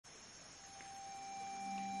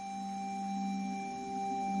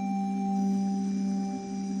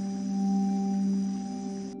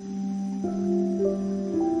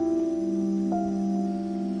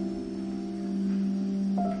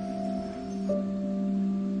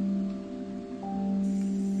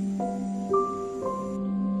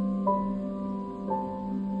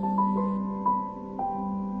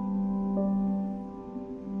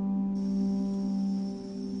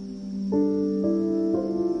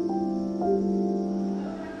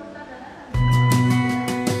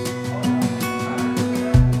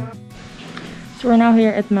So we're now here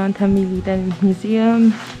at Mount Hamiguitan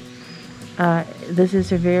Museum. This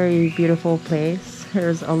is a very beautiful place.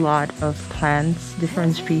 There's a lot of plants,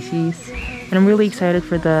 different species, and I'm really excited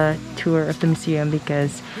for the tour of the museum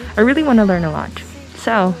because I really want to learn a lot.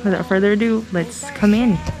 So without further ado, let's come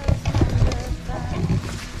in.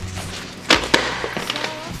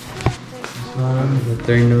 Good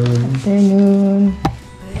afternoon. Afternoon.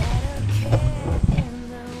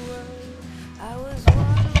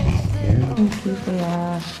 Thank you,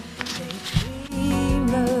 Kuya.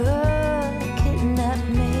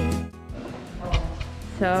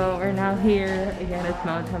 So we're now here again at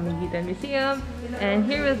Mount Hamiguitan Museum, and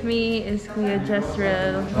here with me is Kuya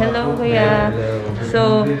Jezreel. Hello, Kuya.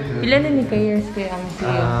 So, ilan na ni years Kuya ang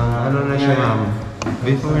museum? Ano na siya, ma'am?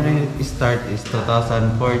 Before na start is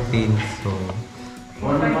 2014, so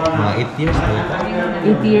mga 8 years na ito.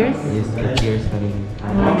 8 years? Yes, 8 years na rin.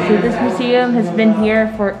 So this museum has been here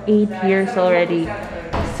for 8 years already.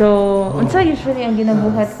 So, unsa usually ang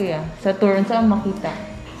ginabuhat Kuya sa tour? Unsa ang makita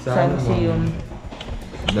sa museum?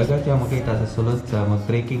 Dagat siya makita sa sulod sa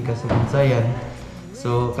mag-trekking ka sa Bansayan.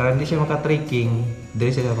 So, karon di siya maka-trekking, dili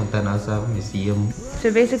siya magtanaw sa museum. So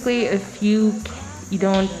basically, if you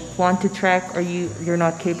don't want to trek or you're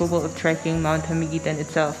not capable of trekking Mount Hamiguitan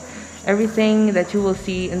itself, everything that you will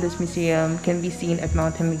see in this museum can be seen at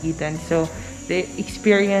Mount Hamiguitan. So the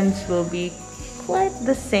experience will be quite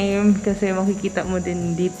the same kasi makikita mo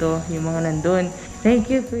din dito yung mga nandun. Thank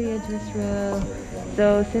you, Kuya Jezreel.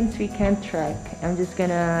 So since we can't trek, I'm just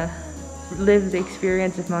gonna live the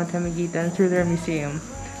experience of Mount Hamiguitan through their museum,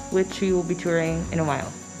 which we will be touring in a while.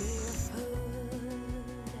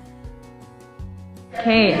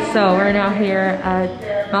 Okay, so we're now here at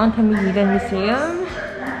Mount Hamiguitan Museum,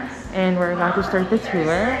 and we're about to start the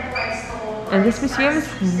tour. And this museum is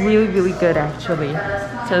really good actually.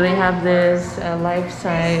 So they have this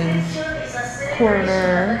life-size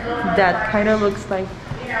corner that kind of looks like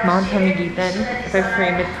Mount Hamiguitan, if I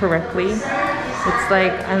frame it correctly. It's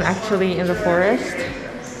like I'm actually in the forest.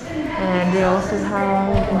 And they also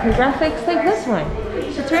have infographics like this one.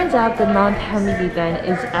 So it turns out that Mount Hamiguitan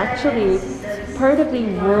is actually part of the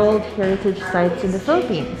World Heritage Sites in the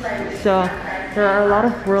Philippines. So there are a lot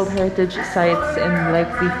of World Heritage Sites in like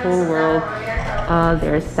the whole world.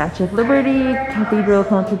 There's Statue of Liberty, Cathedral of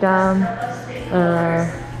Notre Dame,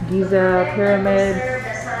 Giza Pyramid,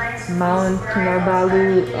 Mount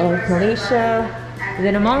Kinabalu of Malaysia. And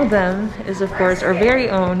then among them is of course our very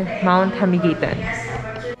own Mount Hamiguitan.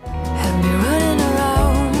 Have me running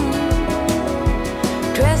around,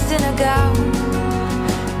 dressed in a gown,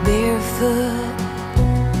 barefoot.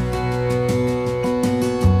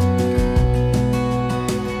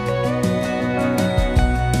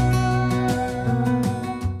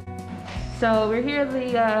 So we're here at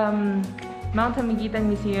the Mount Hamiguitan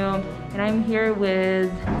Museum, and I'm here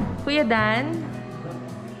with Kuya Dan.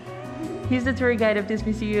 He's the tour guide of this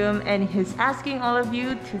museum, and he's asking all of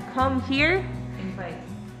you to come here.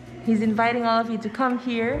 He's inviting all of you to come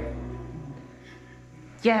here.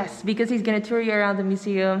 Yes, because he's gonna tour you around the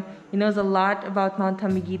museum. He knows a lot about Mount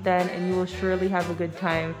Hamiguitan, and you will surely have a good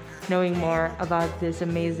time knowing more about this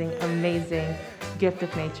amazing gift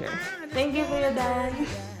of nature. Thank you, Kuya Dan.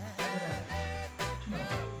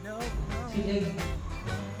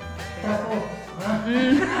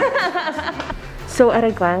 So at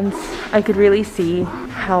a glance, I could really see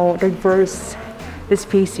how diverse the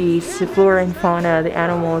species, the flora and fauna, the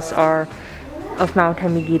animals are of Mount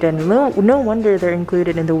Hamiguitan. No wonder they're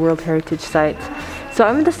included in the World Heritage Sites. So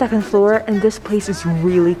I'm on the second floor, and this place is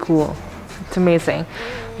really cool. It's amazing.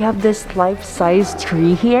 We have this life-size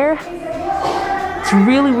tree here. It's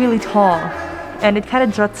really tall, and it kind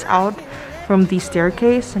of juts out from the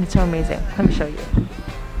staircase, and it's so amazing. Let me show you.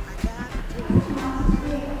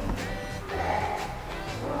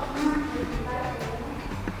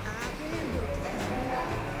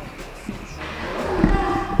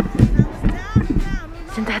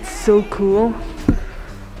 Isn't that so cool?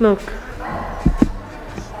 Look.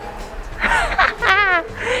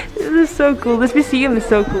 This is so cool. This museum is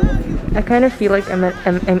so cool. I kind of feel like I'm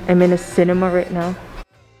in a cinema right now.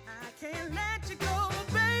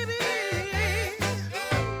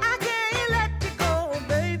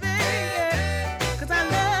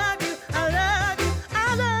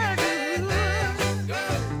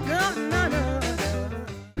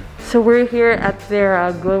 So we're here at their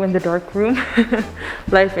glow-in-the-dark room,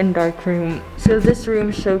 life in dark room. So this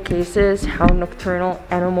room showcases how nocturnal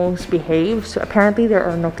animals behave. So apparently there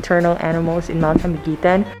are nocturnal animals in Mount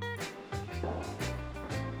Hamiguitan.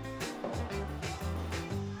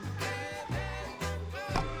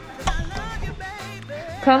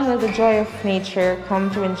 Come with the joy of nature. Come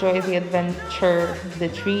to enjoy the adventure, the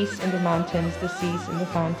trees and the mountains, the seas and the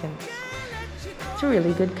fountains. It's a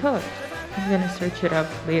really good coat. I'm gonna search it up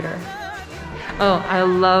later. Oh, I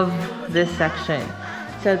love this section.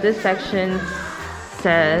 So this section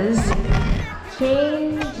says,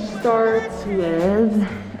 change starts with,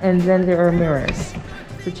 and then there are mirrors.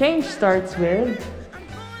 So change starts with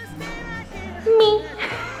me.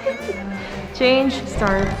 Change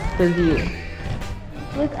starts with you.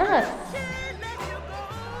 With us.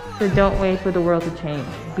 So don't wait for the world to change.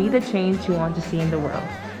 Be the change you want to see in the world.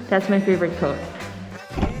 That's my favorite quote.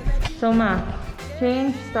 So ma,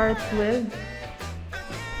 change starts with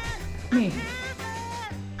Me.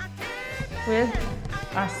 with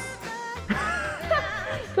Us.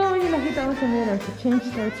 so when you nakita mo sa mirror, so change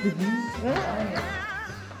starts with you.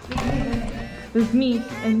 With me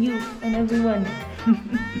and you and everyone.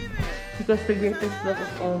 Because the greatest love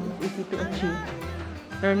of all is easy to achieve.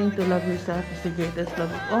 Learning to love yourself is the greatest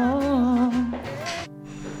love of all.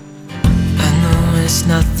 I know it's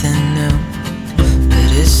nothing new,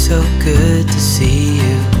 but it's so good to see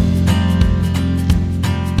you.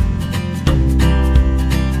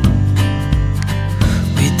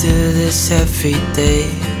 We do this every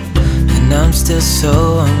day, and I'm still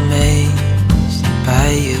so amazed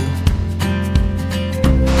by you.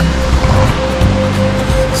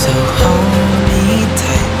 So hold me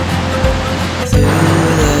tight through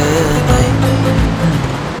the night.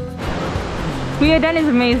 Hamiguitan is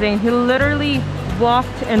amazing. He literally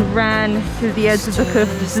walked and ran to the edge of the cliff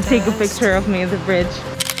just to take a picture of me at the bridge.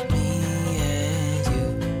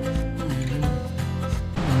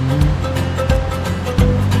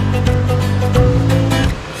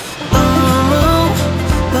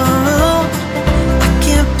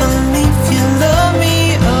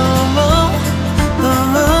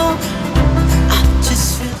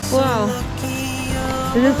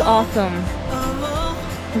 This is awesome.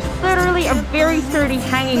 There's literally a very sturdy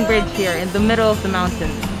hanging bridge here in the middle of the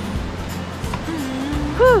mountains.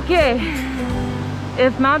 Okay,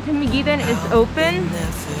 if Mount Hamiguitan is open,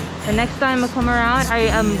 the next time I come around,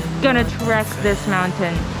 I am gonna trek this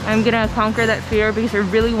mountain. I'm gonna conquer that fear because I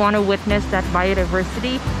really want to witness that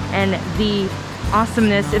biodiversity and the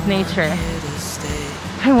awesomeness of nature.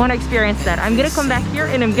 I want to experience that. I'm gonna come back here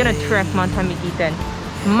and I'm gonna trek Mount Hamiguitan.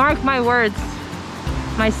 Mark my words.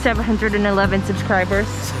 My 711 subscribers.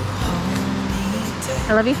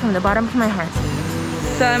 I love you from the bottom of my heart.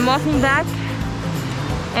 So I'm walking back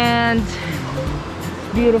and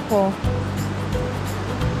beautiful.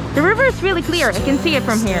 The river is really clear. I can see it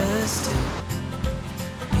from here. It's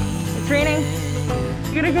raining.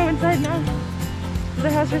 I'm gonna go inside now.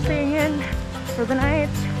 The house we're staying in for the night.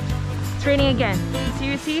 It's raining again. So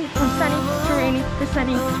you see, from sunny to rainy to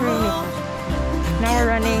sunny to rainy. Now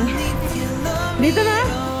we're running. Dito na?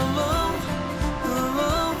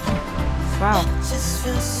 Wow.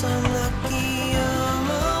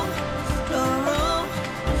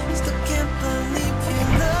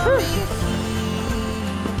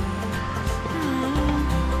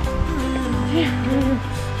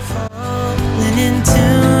 Falling into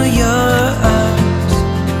your arms,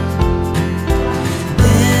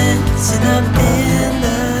 dancing up in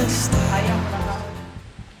the stars.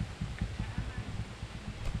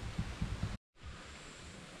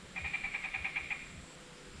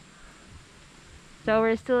 So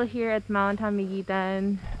we're still here at Mount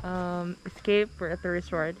Hamiguitan, Escape. We're at the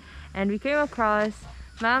resort, and we came across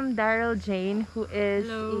Ma'am Daryl Jane, who is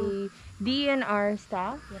a DNR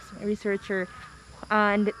staff, researcher,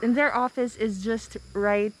 and their office is just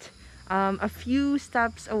right a few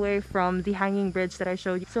steps away from the hanging bridge that I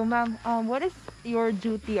showed you. So ma'am, what is your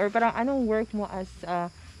duty or parang anong work mo as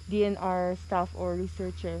DNR staff or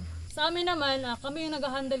researcher? Sa amin naman, kami yung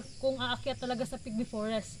nag-handle kung aakyat talaga sa Pigby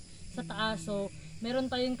Forest sa taas. So, meron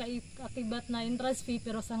tayong kaakibat na entrance fee,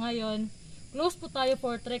 pero sa ngayon, close po tayo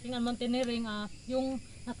for trekking and mountaineering. Yung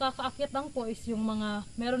nakakaakyat lang po is yung mga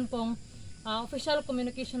meron pong official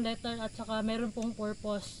communication letter at saka meron pong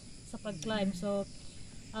purpose sa pag-climb. So,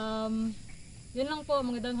 yun lang po.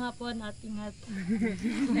 Magandang hapon at ingat.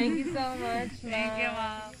 Thank you so much. Thank you,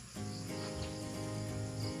 ma'am.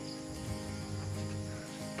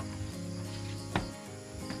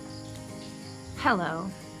 Hello.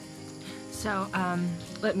 So,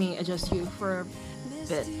 let me adjust you for a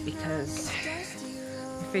bit because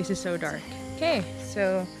your face is so dark. Okay,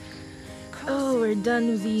 so, we're done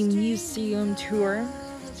with the museum tour.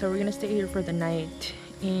 So we're gonna stay here for the night,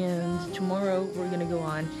 and tomorrow we're gonna go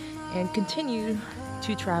on and continue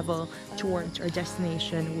to travel towards our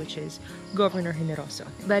destination, which is Generoso.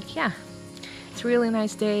 But yeah, It's a really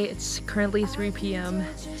nice day. It's currently 3 p.m.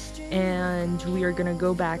 and we are gonna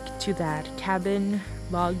go back to that cabin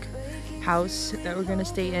log house that we're gonna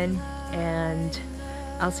stay in, and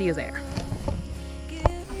I'll see you there.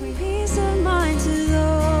 Peace of mind to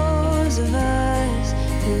those of us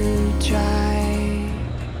who try.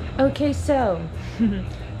 Okay, so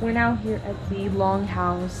we're now here at the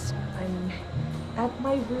longhouse. I'm at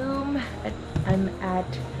my room. I'm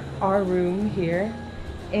at our room here,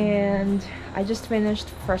 and I just finished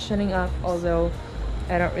freshening up, although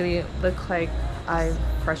I don't really look like I've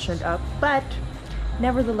freshened up, but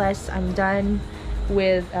nevertheless I'm done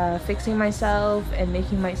with fixing myself and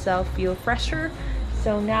making myself feel fresher.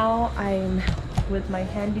 So now I'm with my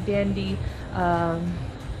handy dandy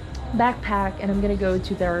backpack, and I'm gonna go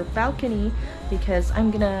to their balcony because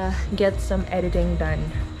I'm gonna get some editing done.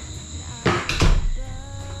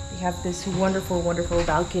 We have this wonderful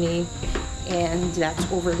balcony, and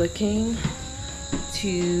that's overlooking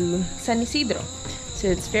to San Isidro. So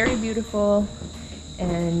it's very beautiful,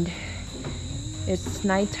 and it's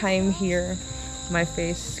nighttime here. My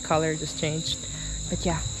face color just changed, but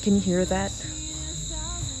yeah, can you hear that?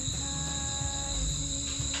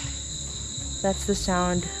 That's the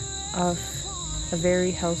sound of a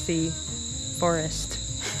very healthy forest.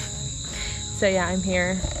 So yeah, I'm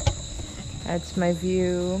here. That's my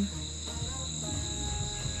view.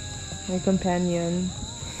 My companion.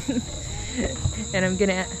 And I'm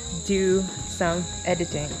gonna do some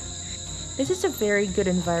editing. This is a very good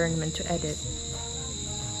environment to edit.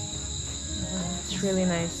 It's really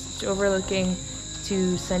nice. It's overlooking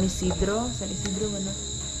to San Isidro. San Isidro, ano?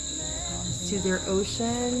 To their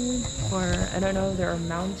ocean, or I don't know, there are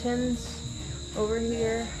mountains over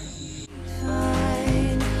here.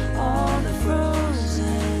 Find all the frozen.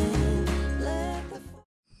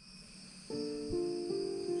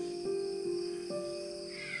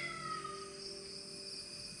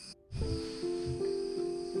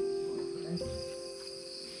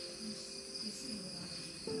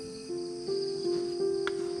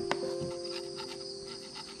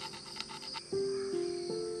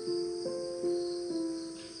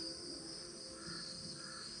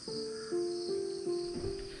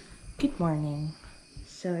 Good morning.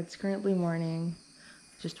 So it's currently morning.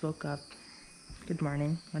 Just woke up. Good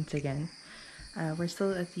morning once again. We're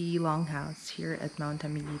still at the longhouse here at Mount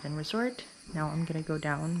Hamiguitan Resort. Now I'm gonna go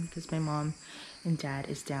down because my mom and dad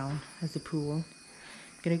is down at the pool. I'm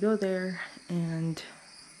gonna go there, and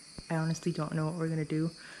I honestly don't know what we're gonna do.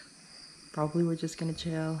 Probably we're just gonna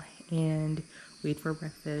chill and wait for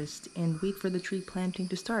breakfast and wait for the tree planting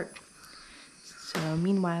to start. So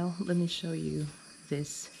meanwhile, let me show you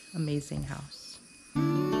this amazing house.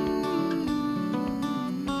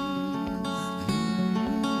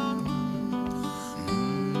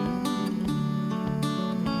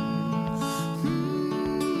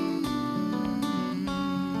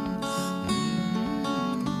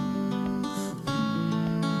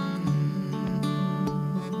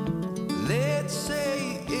 Let's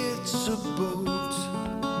say it's a boat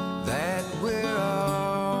that we're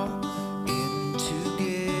all in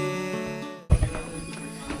together.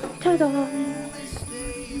 Ta-da!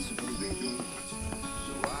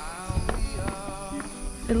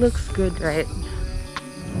 It looks good, right?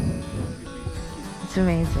 It's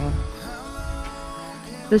amazing.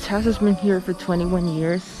 This house has been here for 21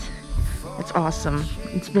 years. It's awesome.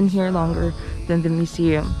 It's been here longer than the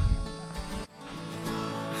museum.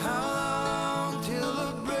 How long till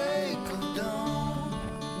the break of dawn?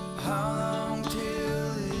 How long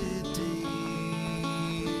till it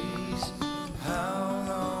days? How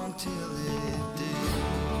long till it days?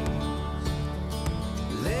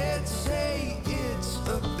 Let's say it's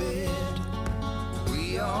a bed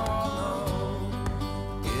we all know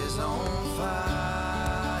is on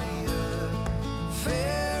fire.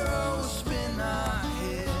 Pharaohs spin our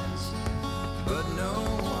heads, but no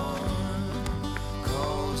one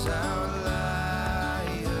calls out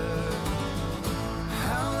liar.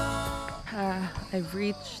 How long? I've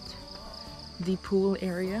reached the pool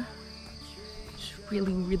area. It's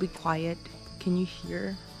really quiet. Can you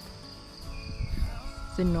hear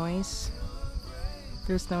the noise?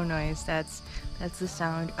 There's no noise. That's the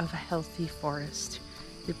sound of a healthy forest,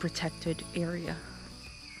 the protected area.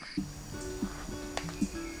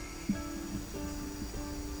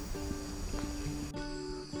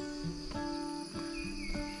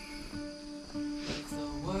 If the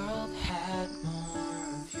world had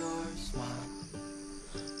more of your smile,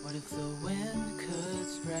 what if the wind could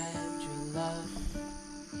spread your love?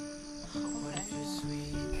 What if your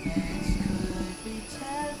sweetness could reach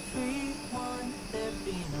everyone? There'd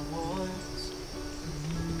be no wars.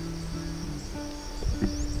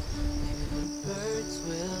 Maybe the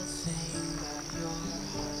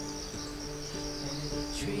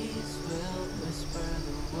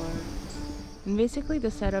basically the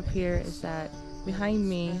setup here is that behind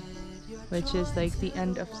me, which is like the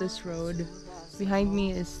end of this road, behind me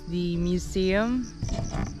is the museum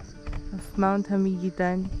of Mount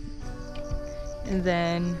Hamiguitan, and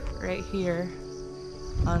then right here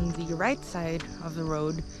on the right side of the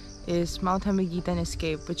road is Mount Hamiguitan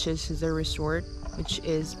Escape, which is the resort, which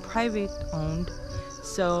is private owned.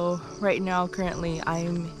 So right now currently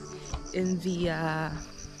I'm in the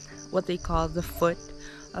what they call the foot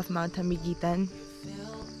of Mount Hamiguitan.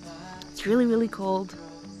 It's really cold.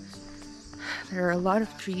 There are a lot of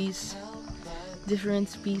trees, different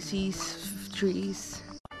species of trees.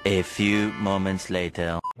 A few moments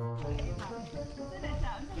later.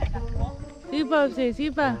 See Bobsy,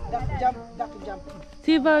 see pa.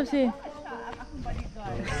 See Bobsy.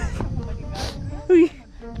 Uy.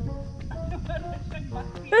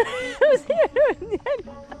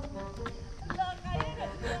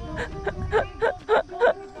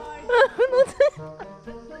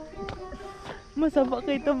 Masama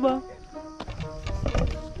kita ba?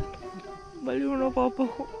 Baliw na papa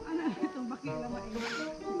ko.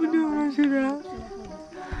 Baliw na sila.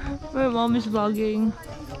 My mom is vlogging.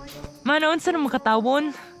 Mana, unsa na makatawon?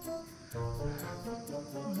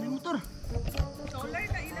 Motor. Solar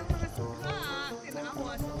na ilang mga sukha.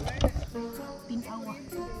 Tinawa, solar na. Tinawa.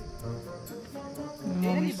 My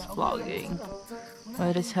mom is vlogging.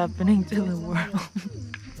 What is happening to the world?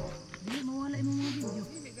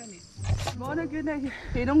 Mo na gyud na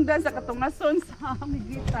hinungdan sa katungason sa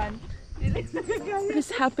Hamiguitan. What is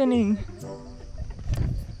happening?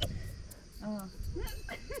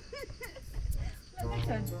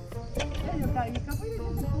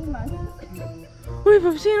 Uy,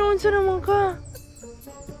 Papsino, unsa naman ka?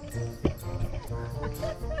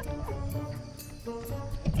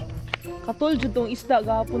 Katol jud tong isda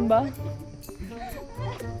gahapon ba?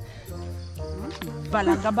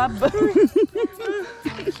 Balagabab.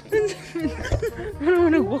 Ano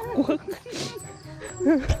nagwakwak?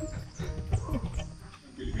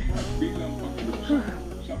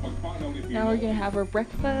 Now we're gonna have our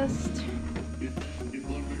breakfast.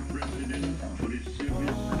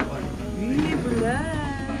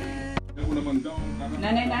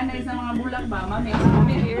 Nanay-nanay sa mga bulak ba? Mami.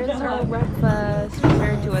 Here's our breakfast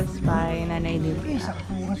prepared to us by Nanay Livia.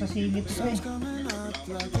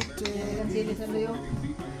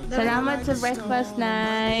 Salamat sa breakfast,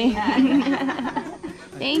 Nay.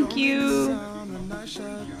 Thank you.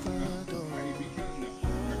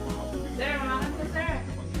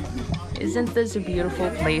 Isn't this a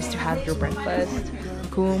beautiful place to have your breakfast?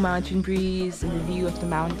 Cool mountain breeze and the view of the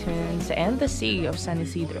mountains and the sea of San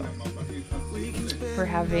Isidro. We're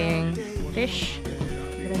having fish,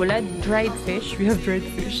 bulad, dried fish. We have dried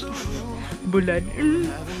fish. Bulad.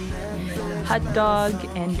 Hot dog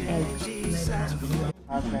and egg.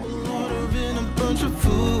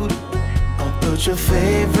 Put your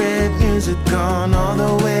favorite music on all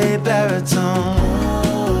the way baritone.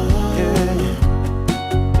 Yeah.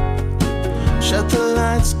 Shut the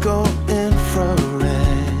lights, go infrared.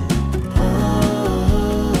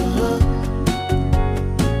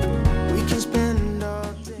 We can spend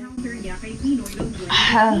all day.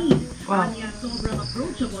 Wow.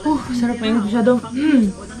 Sarap pa yung masyado.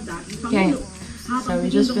 Okay. So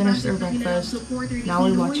we just finished our breakfast. Now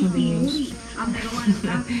we're watching the news.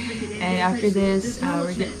 And after this,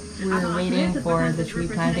 we're waiting for the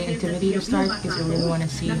tree planting activity to start because we really want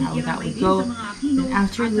to see how that would go. And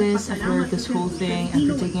after this, after this whole thing,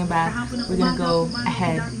 after taking a bath, we're gonna go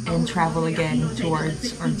ahead and travel again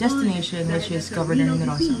towards our destination, which is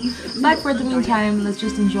Generoso. But for the meantime, let's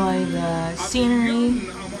just enjoy the scenery,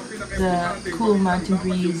 the cool mountain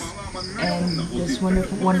breeze, and this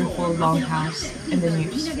wonderful longhouse in the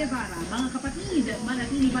news.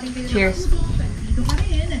 Cheers.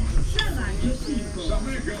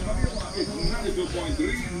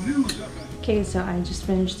 Okay, so I just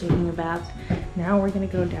finished taking a bath. Now we're gonna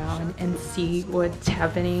go down and see what's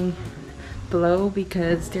happening below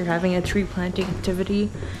because they're having a tree planting activity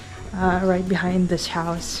right behind this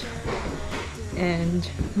house. And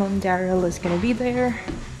Mom Daryl is gonna be there.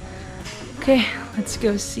 Okay, let's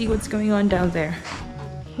go see what's going on down there.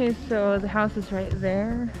 Okay, so the house is right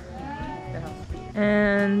there.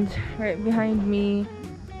 And right behind me,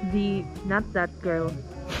 not that girl.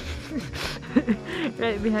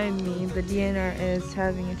 Right behind me, the DNR is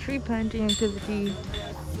having a tree planting activity.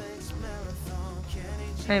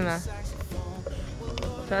 Hi ma.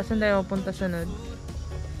 Saan tayo pupunta sunod?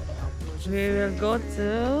 We will go to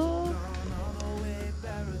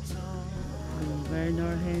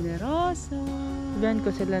Generoso. Sabihan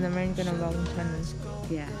ko sila na meron ka ng bagong channel.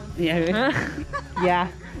 Yeah. Yeah.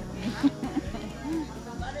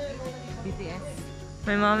 BTS.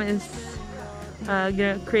 My mom is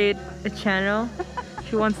gonna create a channel.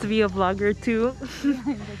 She wants to be a vlogger too.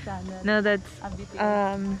 No, that's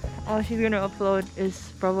all she's gonna upload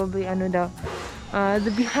is probably ano daw,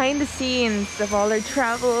 the behind the scenes of all her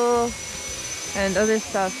travel and other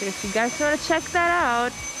stuff. If you guys want to check that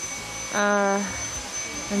out,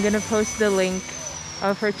 I'm gonna post the link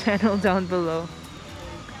of her channel down below.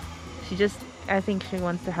 I think she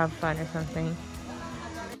wants to have fun or something.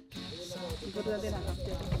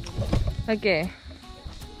 Okay,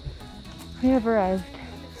 we have arrived.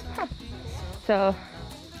 So,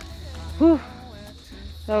 whew,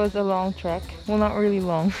 that was a long trek. Well, not really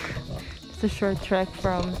long. Just a short trek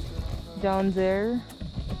from down there.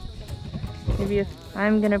 Maybe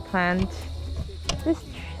I'm gonna plant this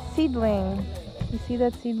seedling. You see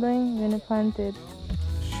that seedling? I'm gonna plant it.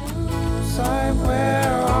 Shoes I wear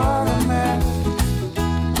are a mess.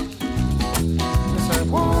 As I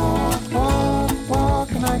walk,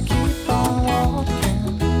 and I keep on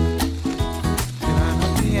walking. And I'm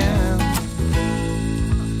at the end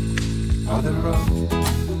of the road.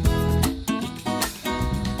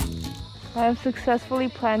 I have successfully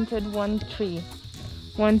planted one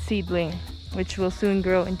seedling, which will soon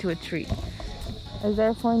grow into a tree. I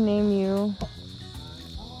therefore name you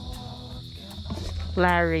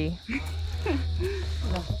Larry.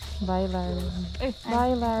 Bye, Larry.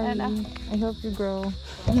 Bye, Larry. I hope you grow.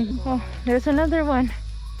 Oh, there's another one.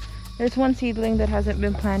 There's one seedling that hasn't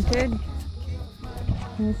been planted.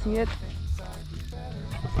 Can you see it?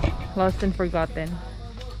 Lost and forgotten.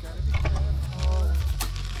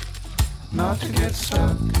 Not to get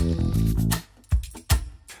stuck.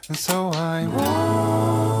 And so I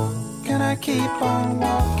walk and I keep on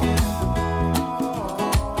walking.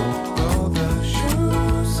 Though the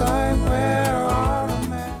shoes I wear are a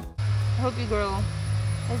mess. I hope you grow.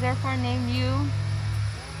 I therefore name you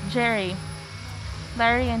Jerry.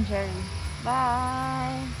 Larry and Jerry.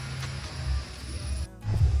 Bye.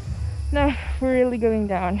 No, we're really going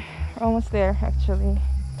down. We're almost there actually.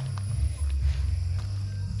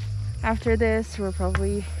 After this,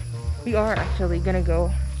 we are actually gonna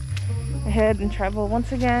go ahead and travel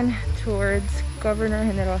once again towards Governor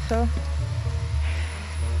Generoso.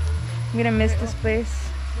 I'm gonna miss this place.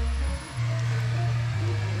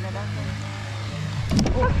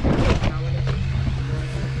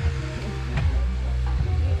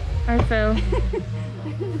 I fell.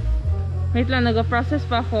 Wait lang, nag-process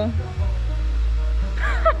pa ako.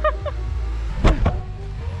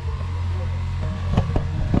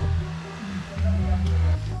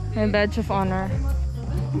 My badge of honor.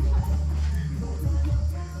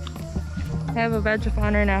 I have a badge of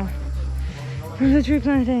honor now from the tree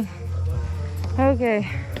planting. Okay.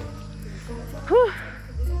 Whew.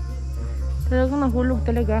 Talagang nahulog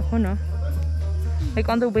talaga ako, no? Like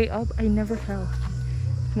on the way up, I never fell.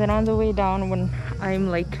 Then on the way down, when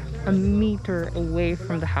I'm like a meter away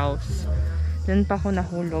from the house, then pa ako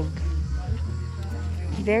nahulog.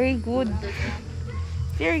 Very good.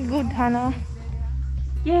 Very good, Hanna.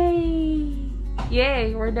 Yay!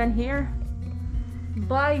 Yay, we're done here.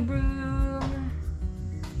 Bye, broom.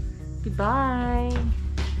 Goodbye.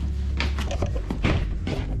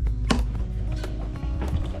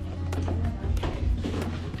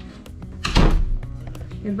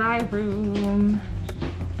 Goodbye, room.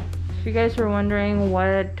 If you guys were wondering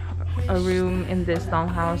what a room in this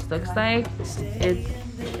longhouse looks like,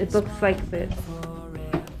 it looks like this.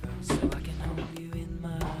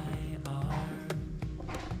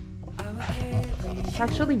 It's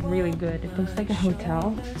actually really good. It looks like a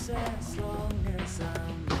hotel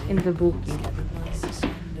in the Buki.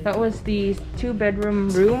 That was the 2-bedroom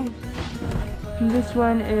room. And this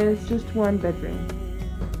one is just 1 bedroom.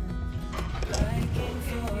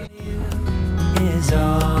 Is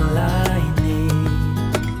all I need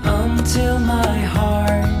until my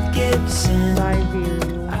heart gives in. Bye view,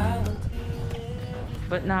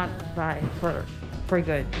 but not bye for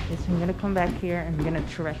good. Okay, so I'm gonna come back here and I'm gonna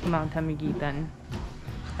trek Mount Hamiguitan.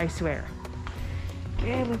 I swear.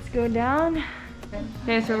 Okay, let's go down.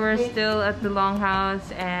 Okay, so we're still at the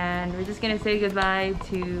longhouse and we're just gonna say goodbye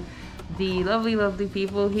to the lovely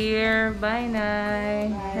people here. Bye, Nai.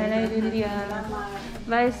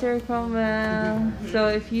 Bye, Sir Cromwell. So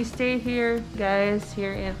if you stay here, guys,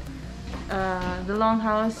 here in the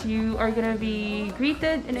longhouse, you are gonna be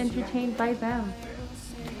greeted and entertained by them.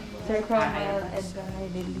 Sir Cromwell and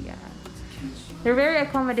Lilia. They're very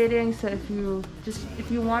accommodating, so if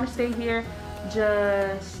you want to stay here,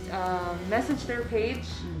 just message their page.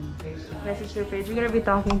 You're gonna be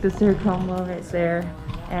talking to Sir Cromwell right there,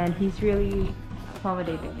 and he's really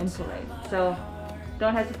accommodating and polite. So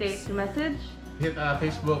don't hesitate to message hit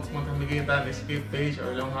Facebook, Hamiguitan, Escape page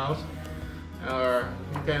or Longhouse. Or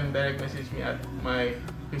you can direct message me at my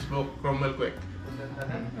Facebook, Cromwell Quick.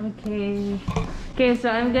 Okay. Okay, so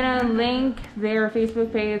I'm gonna link their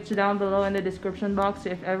Facebook page down below in the description box.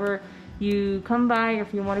 If ever you come by, or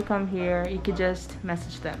if you want to come here, you could just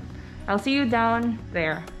message them. I'll see you down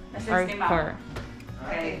there. Or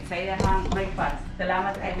Okay, saya ang breakfast.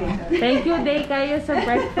 Salamat kayo. thank you, Day kayo sa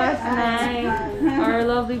breakfast night. Our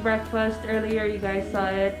lovely breakfast earlier, you guys saw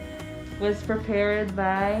it, was prepared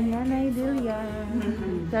by Nanay Delia.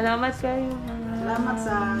 Salamat kayo. Salamat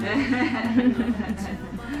sa...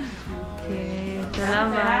 Okay,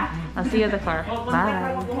 salamat. I'll see you at the car.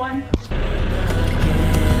 Bye.